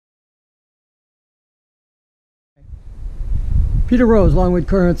Peter Rose, Longwood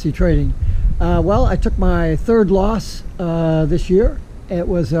Currency Trading. Well, I took my third loss this year. It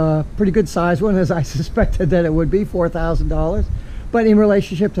was a pretty good size one, as I suspected that it would be, $4,000. But in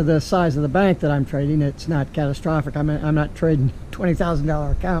relationship to the size of the bank that I'm trading, it's not catastrophic. I'm not trading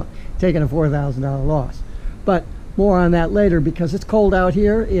 $20,000 account, taking a $4,000 loss. But more on that later, because it's cold out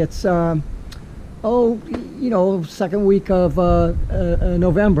here. It's second week of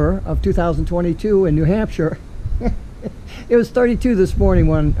November of 2022 in New Hampshire. It was 32 this morning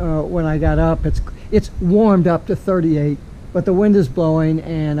when I got up. It's warmed up to 38, but the wind is blowing,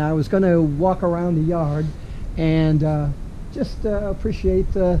 and I was going to walk around the yard and just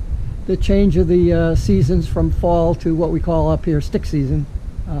appreciate the change of the seasons from fall to what we call up here stick season.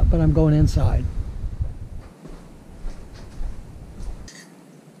 But I'm going inside.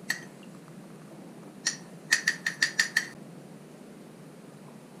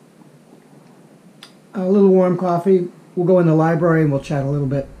 A little warm coffee. We'll go in the library and we'll chat a little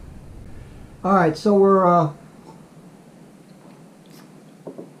bit. All right, so we're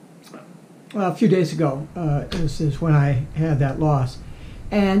a few days ago. This is when I had that loss,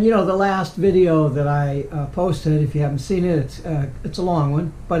 and the last video that I posted, if you haven't seen it, it's a long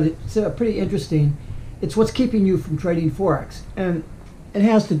one, but it's pretty interesting. It's what's keeping you from trading Forex, and it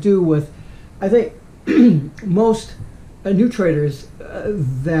has to do with, I think, most new traders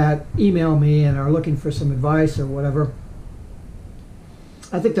that email me and are looking for some advice or whatever.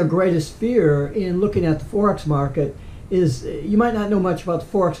 I think their greatest fear in looking at the Forex market is, you might not know much about the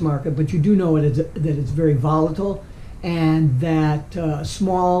Forex market, but you do know that it's very volatile, and that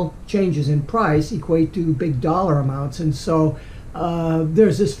small changes in price equate to big dollar amounts, and so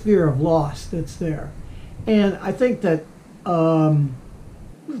there's this fear of loss that's there. And I think that the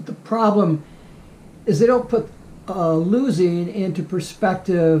problem is they don't put losing into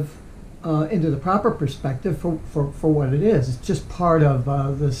perspective, into the proper perspective for what it is. It's just part of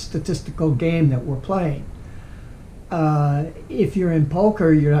the statistical game that we're playing. If you're in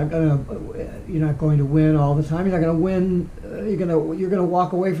poker, you're not going to win all the time. You're not going to win. You're gonna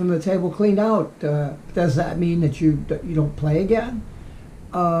walk away from the table cleaned out. Does that mean that you don't play again?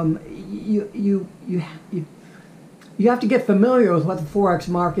 You have to get familiar with what the Forex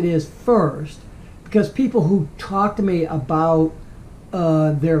market is first, because people who talk to me about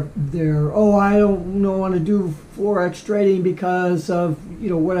I don't want to do Forex trading because of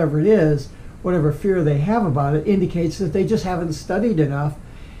whatever it is, whatever fear they have about it, indicates that they just haven't studied enough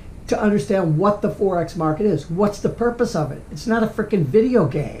to understand what the Forex market is. What's the purpose of it? It's not a freaking video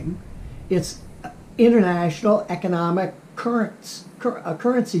game. It's international economic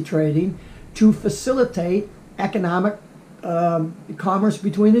currency trading to facilitate economic commerce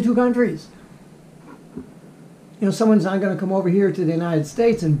between the two countries. Someone's not going to come over here to the United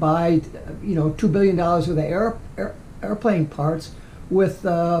States and buy, $2 billion worth of airplane parts with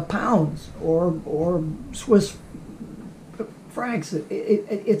pounds or Swiss francs.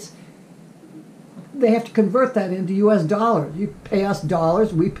 It's they have to convert that into U.S. dollars. You pay us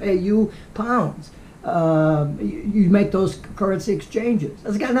dollars, we pay you pounds. You make those currency exchanges.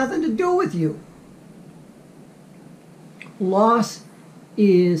 That's got nothing to do with you. Loss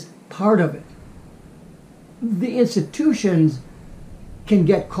is part of it. The institutions can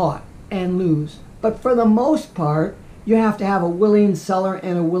get caught and lose, but for the most part, you have to have a willing seller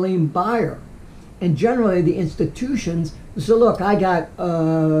and a willing buyer. And generally, the institutions say, look, I got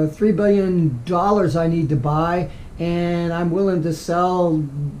 $3 billion I need to buy, and I'm willing to sell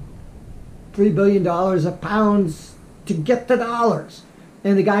 $3 billion of pounds to get the dollars.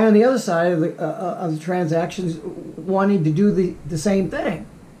 And the guy on the other side of the transactions wanting to do the same thing,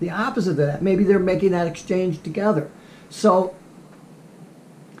 the opposite of that. Maybe they're making that exchange together. So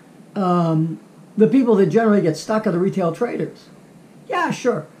the people that generally get stuck are the retail traders. Yeah,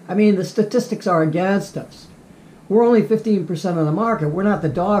 sure. I mean, the statistics are against us. We're only 15% of the market. We're not the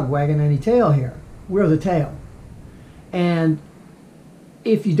dog wagging any tail here. We're the tail. And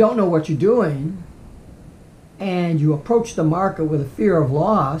if you don't know what you're doing and you approach the market with a fear of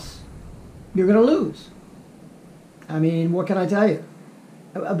loss, you're going to lose. I mean, what can I tell you?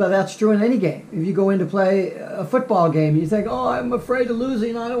 But that's true in any game. If you go in to play a football game, you think, oh, I'm afraid of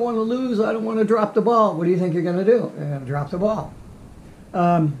losing. I don't want to lose. I don't want to drop the ball. What do you think you're going to do? You're going to drop the ball.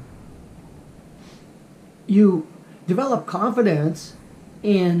 You develop confidence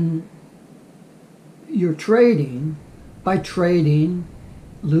in your trading by trading,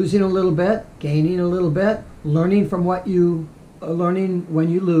 losing a little bit, gaining a little bit, learning from what you learning when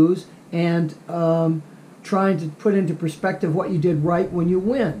you lose, and trying to put into perspective what you did right when you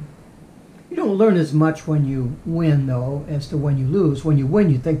win. You don't learn as much when you win, though, as to when you lose. When you win,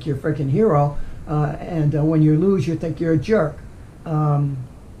 you think you're a freaking hero, and when you lose, you think you're a jerk.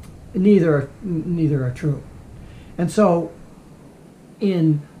 neither are true. And so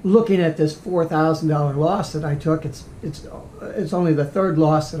in looking at this $4,000 loss that I took, it's only the third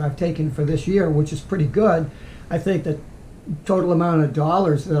loss that I've taken for this year, which is pretty good. I think the total amount of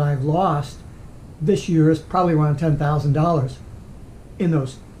dollars that I've lost this year is probably around $10,000 in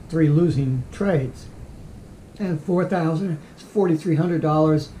those 3 losing trades. And $4,000, it's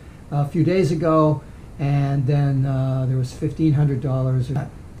 $4,300 a few days ago, and then there was $1,500.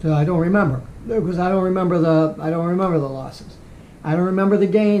 So I don't remember, because I don't remember the losses. I don't remember the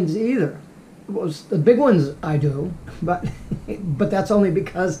gains either. It was the big ones I do, but that's only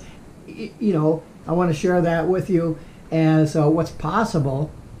because, you know, I want to share that with you as what's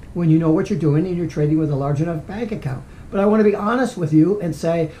possible when you know what you're doing and you're trading with a large enough bank account. But I want to be honest with you and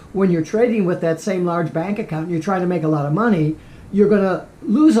say, when you're trading with that same large bank account and you're trying to make a lot of money, you're going to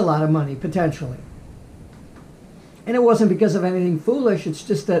lose a lot of money potentially. And it wasn't because of anything foolish. It's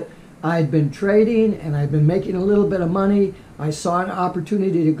just that I'd been trading and I'd been making a little bit of money. I saw an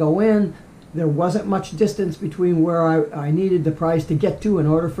opportunity to go in. There wasn't much distance between where I needed the price to get to in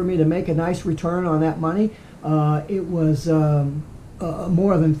order for me to make a nice return on that money. It was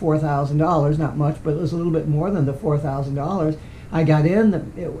more than $4,000, not much, but it was a little bit more than the $4,000. I got in,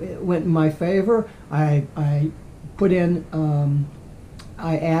 it went in my favor. I put in,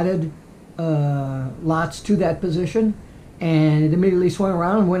 I added lots to that position, and it immediately swung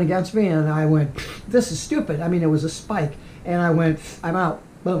around and went against me, and I went, this is stupid. I mean, it was a spike, and I went, I'm out.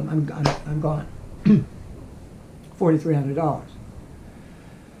 Boom, I'm gone. $4,300.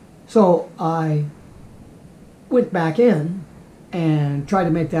 So I went back in and tried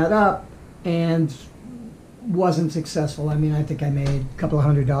to make that up, and wasn't successful. I mean, I think I made a couple of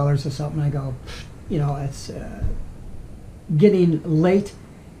 $100 or something. I go, you know, it's getting late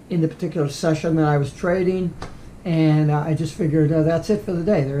in the particular session that I was trading, and I just figured that's it for the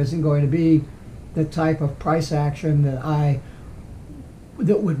day. There isn't going to be the type of price action that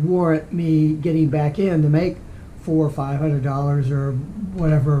would warrant me getting back in to make $400 or $500 or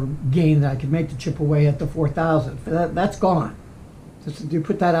whatever gain that I could make to chip away at the 4,000. That's gone. So you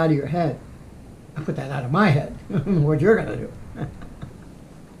put that out of your head. I put that out of my head. What you're gonna do?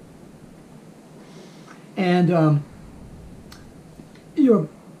 And you're,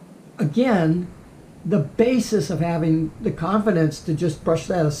 again, the basis of having the confidence to just brush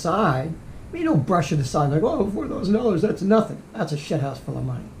that aside. I mean, you don't brush it aside like, oh, $4,000, that's nothing. That's a shithouse full of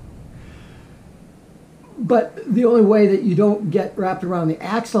money. But the only way that you don't get wrapped around the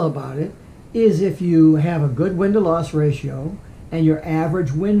axle about it is if you have a good win-to-loss ratio and your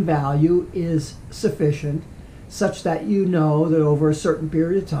average win value is sufficient, such that you know that over a certain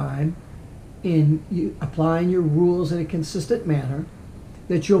period of time, in you applying your rules in a consistent manner,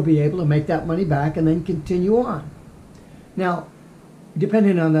 that you'll be able to make that money back and then continue on. Now,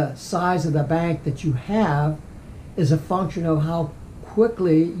 depending on the size of the bank that you have, is a function of how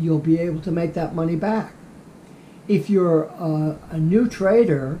quickly you'll be able to make that money back. If you're a new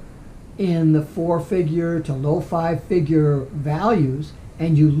trader in the 4-figure to low 5-figure values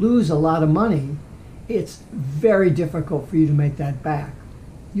and you lose a lot of money, it's very difficult for you to make that back.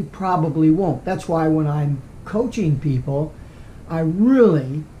 You probably won't. That's why when I'm coaching people, I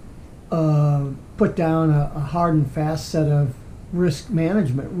really put down a hard and fast set of risk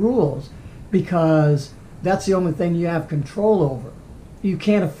management rules, because that's the only thing you have control over. You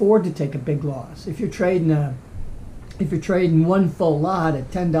can't afford to take a big loss. If you're trading one full lot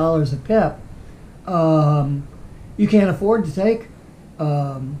at $10 a pip, you can't afford to take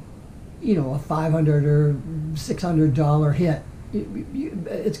you know, a $500 or $600 hit.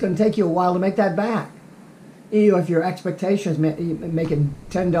 It's going to take you a while to make that back. You know, if your expectation is making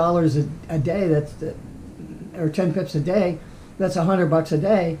 $10 a day, or 10 pips a day, that's $100 a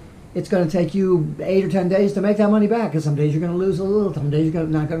day. It's going to take you 8 or 10 days to make that money back, because some days you're going to lose a little, some days you're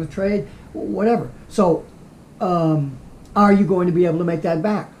not going to trade, whatever. So, are you going to be able to make that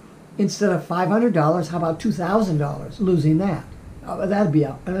back? Instead of $500, how about $2,000 losing that? That'd be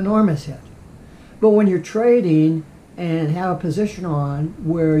an enormous hit. But when you're trading and have a position on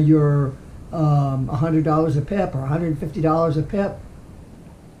where you're $100 a pip or $150 a pip,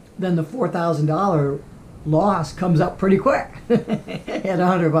 then the $4,000 loss comes up pretty quick at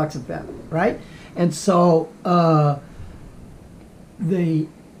 $100 a pip, right? And so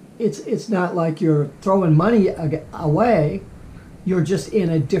it's not like you're throwing money away. You're just in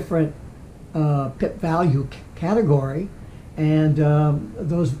a different pip value category, and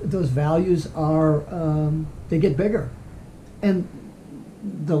those values are they get bigger, and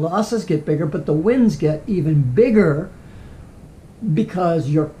the losses get bigger, but the wins get even bigger, because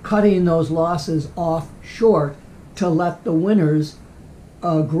you're cutting those losses off short to let the winners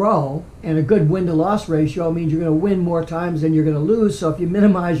grow, and a good win-to-loss ratio means you're going to win more times than you're going to lose. So if you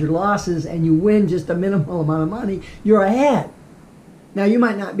minimize your losses and you win just a minimal amount of money, you're ahead. Now, you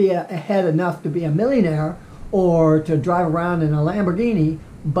might not be ahead enough to be a millionaire or to drive around in a Lamborghini,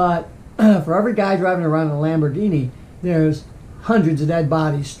 but for every guy driving around in a Lamborghini, there's hundreds of dead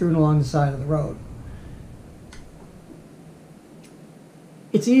bodies strewn along the side of the road.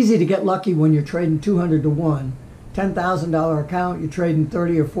 It's easy to get lucky when you're trading 200 to 1. $10,000 account, you're trading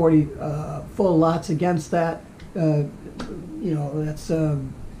 30 or 40 full lots against that. That's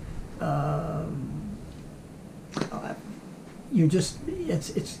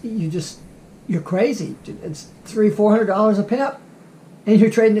you're crazy. It's $300-400 a pip, and you're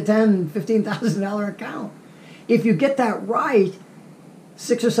trading a $10,000-15,000 account. If you get that right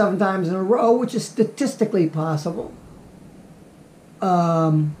 6 or 7 times in a row, which is statistically possible,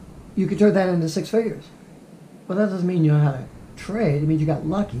 you could turn that into 6 figures. Well, that doesn't mean you know how to trade. It means you got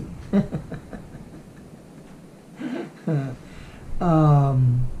lucky.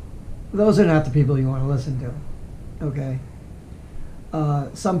 Those are not the people you want to listen to. Okay?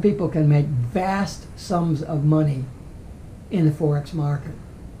 Some people can make vast sums of money in the Forex market.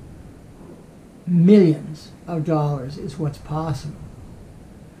 Millions of dollars is what's possible.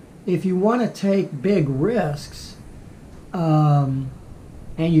 If you want to take big risks and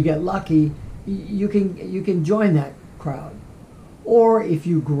you get lucky, you can join that crowd. Or if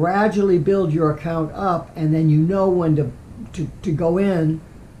you gradually build your account up and then you know when to go in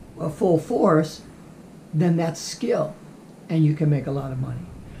full force, then that's skill, and you can make a lot of money.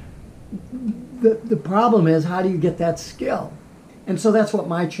 The problem is, how do you get that skill? And so that's what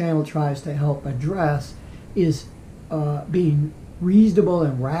my channel tries to help address, is being reasonable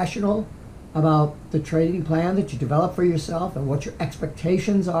and rational about the trading plan that you develop for yourself and what your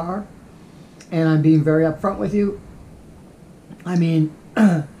expectations are. And I'm being very upfront with you. I mean,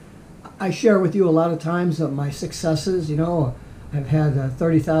 I share with you a lot of times of my successes. You know, I've had a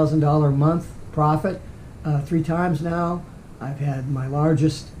 $30,000 a month profit 3 times now. I've had my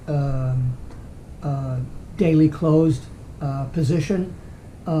largest daily closed position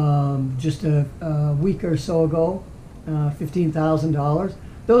just a week or so ago, $15,000.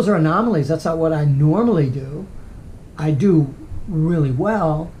 Those are anomalies. That's not what I normally do. I do really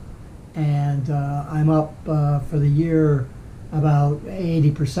well, and I'm up for the year about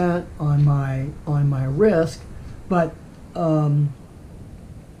 80% on my risk, but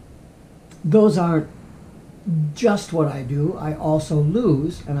those aren't just what I do. I also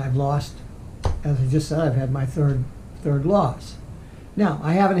lose, and I've lost, as I just said, I've had my third loss. Now,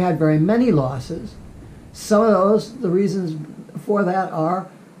 I haven't had very many losses. Some of those, the reasons for that are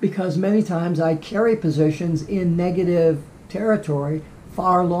because many times I carry positions in negative territory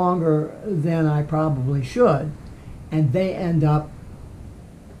far longer than I probably should, and they end up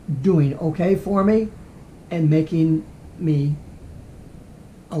doing okay for me and making me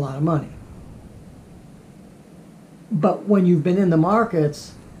a lot of money. But when you've been in the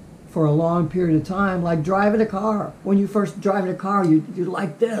markets for a long period of time, like driving a car, when you first drive a car, you're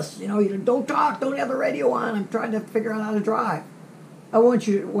like this, you know, you don't talk, don't have the radio on, I'm trying to figure out how to drive. Once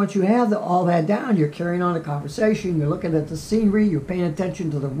you have all that down, you're carrying on a conversation, you're looking at the scenery, you're paying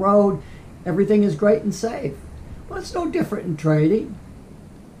attention to the road, everything is great and safe. Well, it's no different in trading.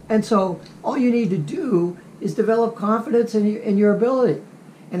 And so all you need to do is develop confidence in your ability.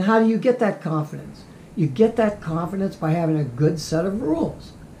 And how do you get that confidence? You get that confidence by having a good set of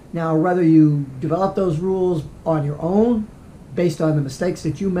rules. Now, whether you develop those rules on your own, based on the mistakes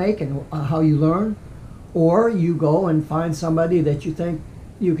that you make and how you learn, or you go and find somebody that you think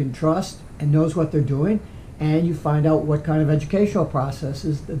you can trust and knows what they're doing, and you find out what kind of educational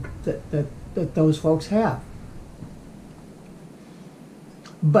processes that those folks have.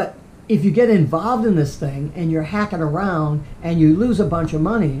 But if you get involved in this thing and you're hacking around and you lose a bunch of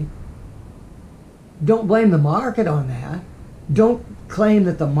money, don't blame the market on that. Don't claim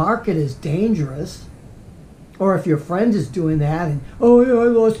that the market is dangerous. Or if your friend is doing that and, oh yeah, I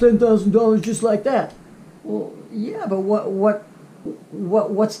lost $10,000 just like that. Well, yeah, but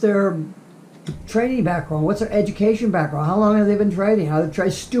what's their trading background? What's their education background? How long have they been trading? Are they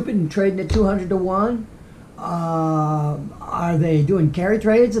stupid and trading at 200 to 1? Are they doing carry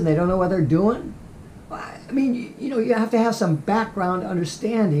trades and they don't know what they're doing? I mean, you have to have some background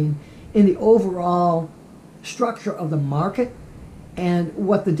understanding in the overall structure of the market and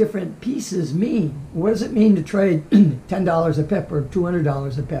what the different pieces mean. What does it mean to trade $10 a pip or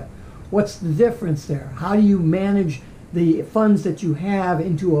 $200 a pip? What's the difference there? How do you manage the funds that you have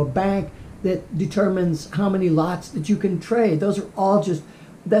into a bank that determines how many lots that you can trade? Those are all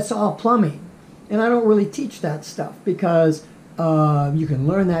that's all plumbing. And I don't really teach that stuff because you can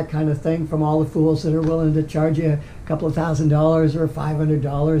learn that kind of thing from all the fools that are willing to charge you a couple of $1,000s or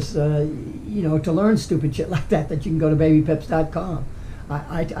 $500, to learn stupid shit like that you can go to babypips.com.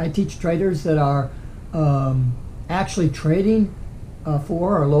 I teach traders that are actually trading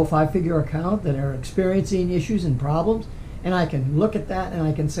for a low five-figure account that are experiencing issues and problems, and I can look at that and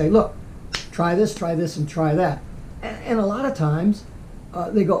I can say, look, try this, and try that. And a lot of times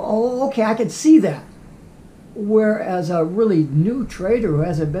they go, oh, okay, I can see that. Whereas a really new trader who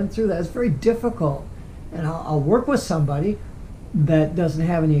hasn't been through that, it's very difficult. And I'll work with somebody that doesn't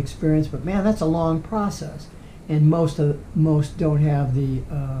have any experience, but man, that's a long process. And most don't have the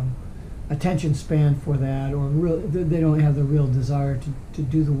attention span for that, or they don't have the real desire to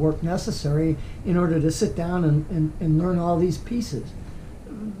do the work necessary in order to sit down and learn all these pieces.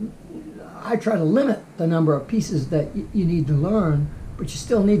 I try to limit the number of pieces that you need to learn, but you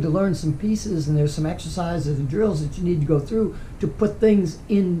still need to learn some pieces, and there's some exercises and drills that you need to go through to put things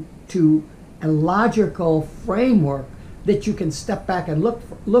into a logical framework that you can step back and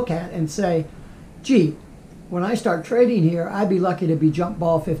look at and say, gee, when I start trading here, I'd be lucky to be jump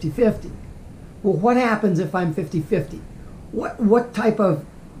ball 50-50. Well, what happens if I'm 50-50? What type of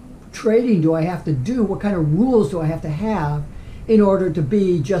trading do I have to do? What kind of rules do I have to have in order to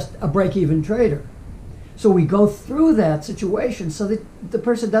be just a break-even trader? So we go through that situation so that the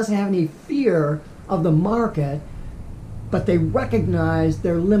person doesn't have any fear of the market, but they recognize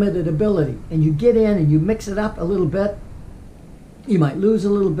their limited ability. And you get in and you mix it up a little bit. You might lose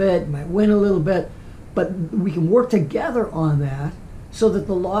a little bit, you might win a little bit, but we can work together on that so that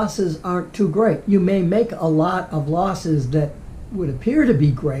the losses aren't too great. You may make a lot of losses that would appear to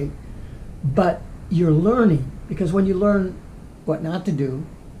be great, but you're learning, because when you learn what not to do,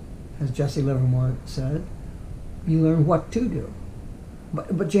 as Jesse Livermore said, you learn what to do.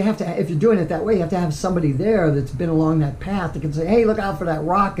 But you have to, if you're doing it that way, you have to have somebody there that's been along that path that can say, hey, look out for that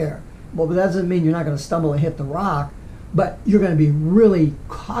rock there. Well, but that doesn't mean you're not going to stumble and hit the rock, but you're going to be really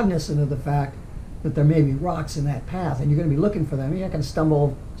cognizant of the fact that there may be rocks in that path, and you're going to be looking for them. You're not going to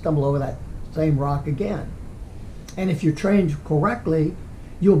stumble over that same rock again. And if you're trained correctly,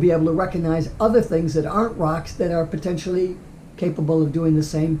 you'll be able to recognize other things that aren't rocks that are potentially capable of doing the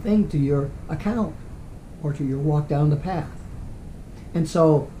same thing to your account or to your walk down the path. And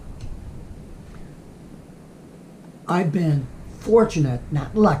so I've been fortunate,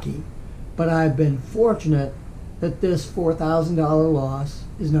 not lucky, but I've been fortunate that this $4,000 loss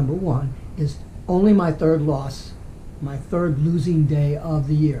is, number one, is only my third loss, my third losing day of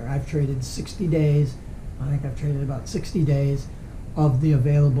the year. I've traded 60 days. I think I've traded about 60 days of the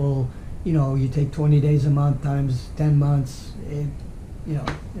available, you take 20 days a month times 10 months,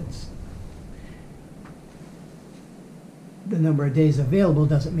 it's the number of days available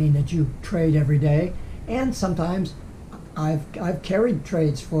doesn't mean that you trade every day. And sometimes I've carried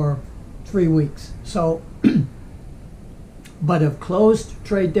trades for 3 weeks. So, but of closed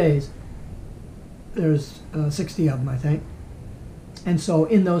trade days, there's 60 of them, I think. And so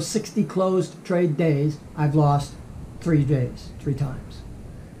in those 60 closed trade days, I've lost 3 times,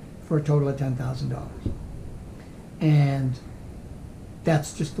 for a total of $10,000. And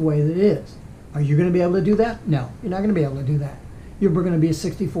that's just the way that it is. Are you going to be able to do that? No, you're not going to be able to do that. You're going to be a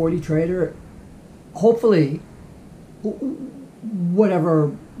 60-40 trader. Hopefully,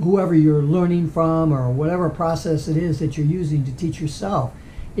 whoever you're learning from, or whatever process it is that you're using to teach yourself,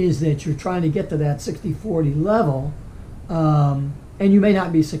 is that you're trying to get to that 60-40 level, and you may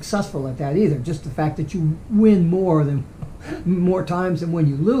not be successful at that either. Just the fact that you win more times than when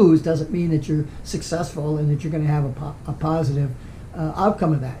you lose doesn't mean that you're successful and that you're going to have a positive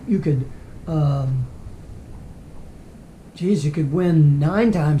outcome of that. You could, you could win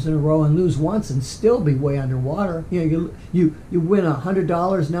 9 times in a row and lose once and still be way underwater. You win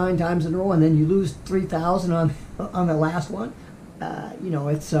 $100 9 times in a row and then you lose $3,000 on the last one.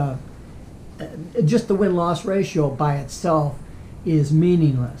 It's just the win-loss ratio by itself is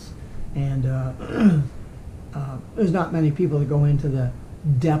meaningless, and there's not many people that go into the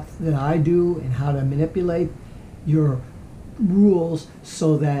depth that I do and how to manipulate your rules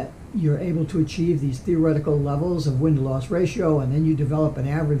so that you're able to achieve these theoretical levels of win-to-loss ratio, and then you develop an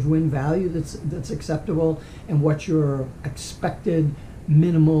average win value that's acceptable, and what your expected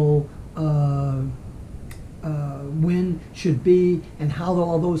minimal win should be, and how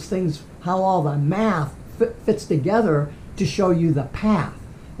all those things, how all the math fits together to show you the path.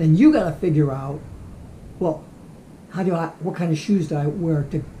 Then you got to figure out, well, what kind of shoes do I wear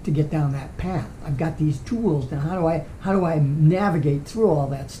to get down that path? I've got these tools now. How do I navigate through all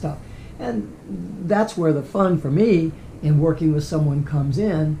that stuff? And that's where the fun for me and working with someone comes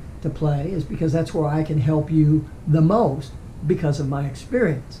in to play is because that's where I can help you the most because of my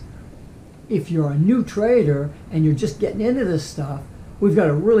experience. If you're a new trader and you're just getting into this stuff, we've got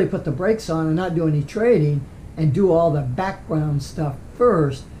to really put the brakes on and not do any trading and do all the background stuff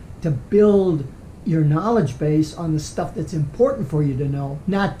first to build your knowledge base on the stuff that's important for you to know,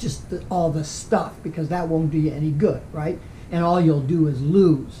 not just all the stuff, because that won't do you any good, right? And all you'll do is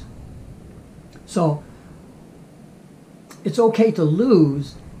lose. So it's okay to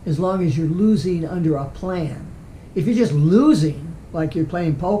lose as long as you're losing under a plan. If you're just losing, like you're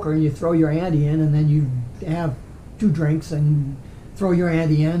playing poker and you throw your ante in and then you have 2 drinks and throw your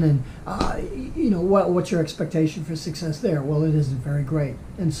ante in and what's your expectation for success there? Well, it isn't very great.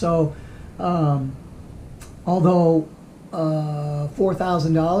 And so although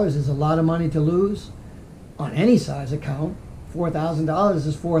 $4,000 is a lot of money to lose on any size account, $4,000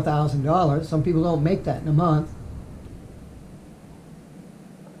 is $4,000. Some people don't make that in a month.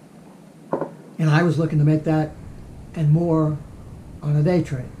 And I was looking to make that and more on a day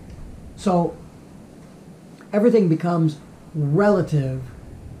trade. So everything becomes relative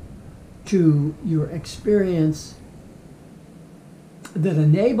to your experience that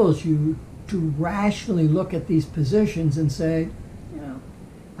enables you to rationally look at these positions and say,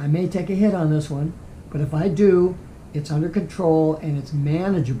 I may take a hit on this one, but if I do, it's under control and it's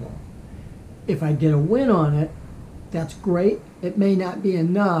manageable. If I get a win on it, that's great. It may not be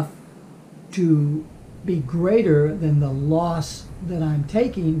enough to be greater than the loss that I'm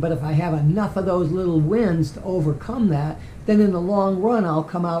taking, but if I have enough of those little wins to overcome that, then in the long run I'll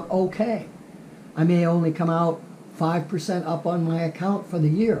come out okay. I may only come out 5% up on my account for the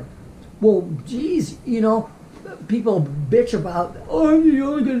year. Well, geez, people bitch about, you're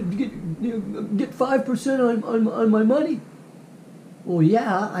only going to get 5% on my money. Well,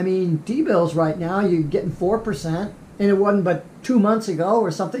 yeah, I mean, T-bills right now, you're getting 4%, and it wasn't but 2 months ago or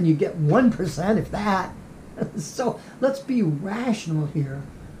something, you get 1%, if that. So let's be rational here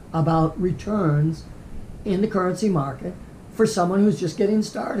about returns in the currency market for someone who's just getting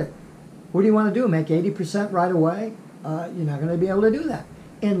started. What do you want to do? Make 80% right away? You're not going to be able to do that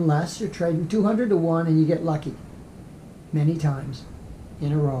unless you're trading 200 to 1 and you get lucky many times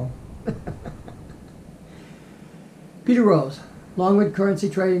in a row. Peter Rose, Longwood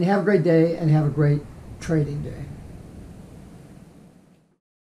Currency Trading. Have a great day and have a great trading day.